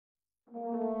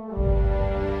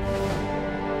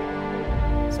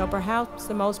So perhaps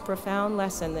the most profound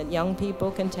lesson that young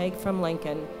people can take from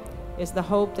Lincoln is the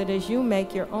hope that as you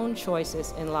make your own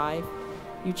choices in life,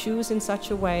 you choose in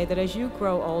such a way that as you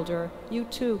grow older, you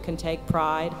too can take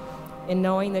pride in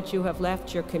knowing that you have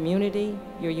left your community,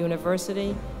 your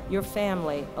university, your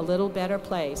family a little better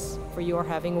place for your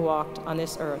having walked on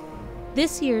this earth.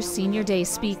 This year's Senior Day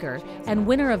speaker and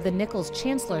winner of the Nichols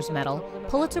Chancellor's Medal,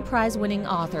 Pulitzer Prize-winning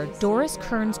author Doris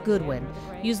Kearns Goodwin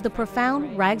used the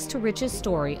profound rags-to-riches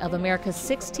story of America's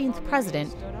 16th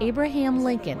president, Abraham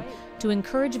Lincoln, to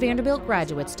encourage Vanderbilt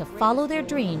graduates to follow their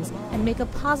dreams and make a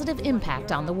positive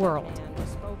impact on the world.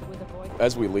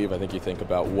 As we leave, I think you think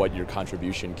about what your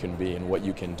contribution can be and what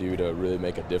you can do to really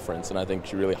make a difference. And I think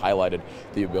she really highlighted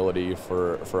the ability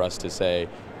for us to say,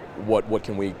 what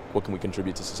can we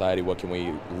contribute to society? What can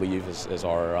we leave as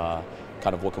our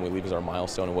what can we leave as our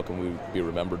milestone, and what can we be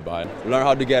remembered by? Learn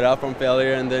how to get up from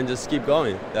failure and then just keep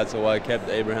going. That's what kept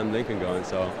Abraham Lincoln going.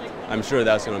 So I'm sure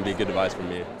that's going to be good advice for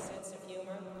me.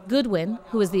 Goodwin,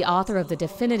 who is the author of the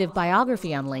definitive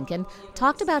biography on Lincoln,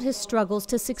 talked about his struggles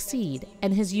to succeed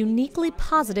and his uniquely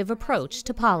positive approach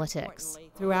to politics.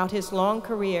 Throughout his long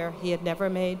career, he had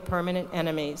never made permanent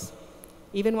enemies.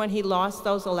 Even when he lost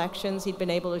those elections, he'd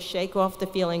been able to shake off the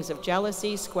feelings of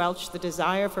jealousy, squelch the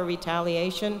desire for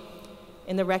retaliation,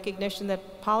 in the recognition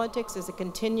that politics is a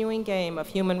continuing game of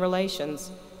human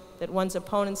relations, that one's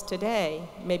opponents today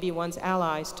may be one's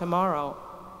allies tomorrow.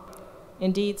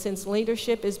 Indeed, since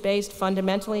leadership is based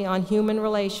fundamentally on human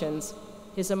relations,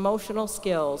 his emotional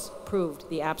skills proved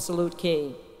the absolute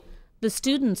key. The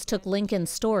students took Lincoln's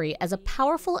story as a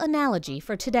powerful analogy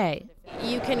for today.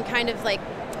 You can kind of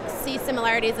see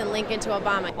similarities in Lincoln to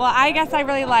Obama. Well, I guess I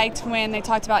really liked when they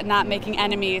talked about not making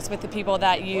enemies with the people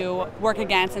that you work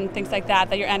against and things like that,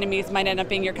 that your enemies might end up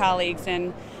being your colleagues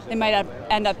and they might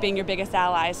end up being your biggest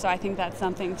allies. So I think that's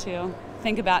something to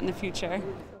think about in the future.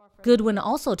 Goodwin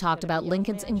also talked about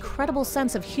Lincoln's incredible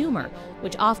sense of humor,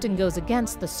 which often goes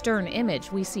against the stern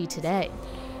image we see today.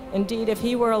 Indeed, if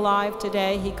he were alive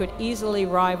today, he could easily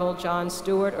rival Jon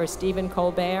Stewart or Stephen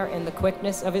Colbert in the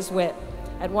quickness of his wit.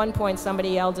 At one point, somebody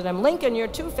yelled at him, "Lincoln, you're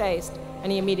two-faced."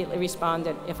 And he immediately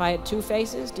responded, "If I had two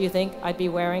faces, do you think I'd be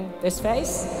wearing this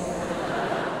face?"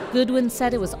 Goodwin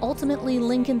said it was ultimately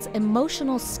Lincoln's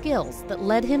emotional skills that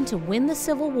led him to win the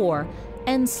Civil War,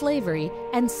 end slavery,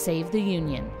 and save the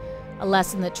Union. A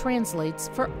lesson that translates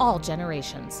for all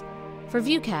generations. For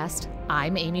VUCast,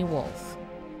 I'm Amy Wolf.